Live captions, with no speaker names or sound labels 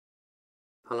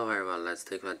Hello everyone, let's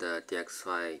take a look at the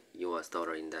DXY US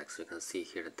dollar index. You can see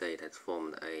here the date has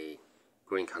formed a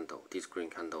green candle. This green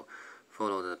candle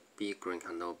followed the big green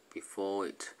candle before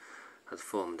it has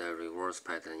formed a reverse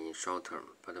pattern in short term,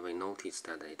 but we noticed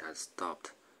that it has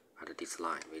stopped at this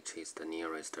line, which is the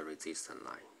nearest resistance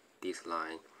line. This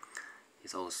line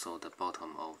is also the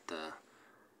bottom of the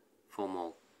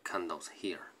formal candles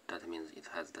here. That means it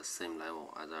has the same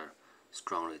level as a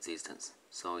strong resistance,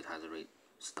 so it has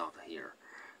stopped here.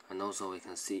 And also we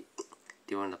can see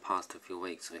during the past few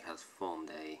weeks it has formed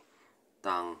a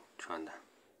downtrend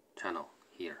channel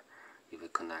here if we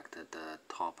connect the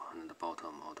top and the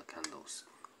bottom of the candles.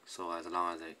 So as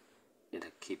long as it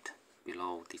keeps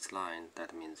below this line,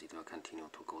 that means it will continue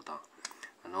to go down.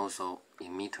 And also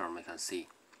in midterm we can see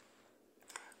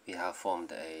we have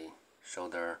formed a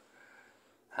shoulder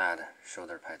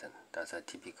pattern. That's a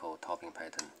typical topping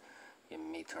pattern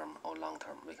in midterm or long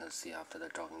term. We can see after the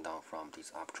dropping down from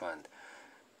this uptrend,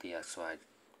 DXY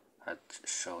had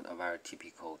showed a very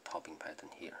typical topping pattern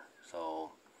here.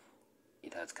 So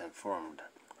it has confirmed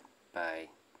by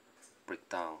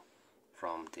breakdown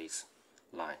from this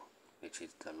line, which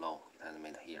is the low it has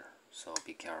made here. So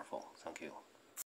be careful. Thank you.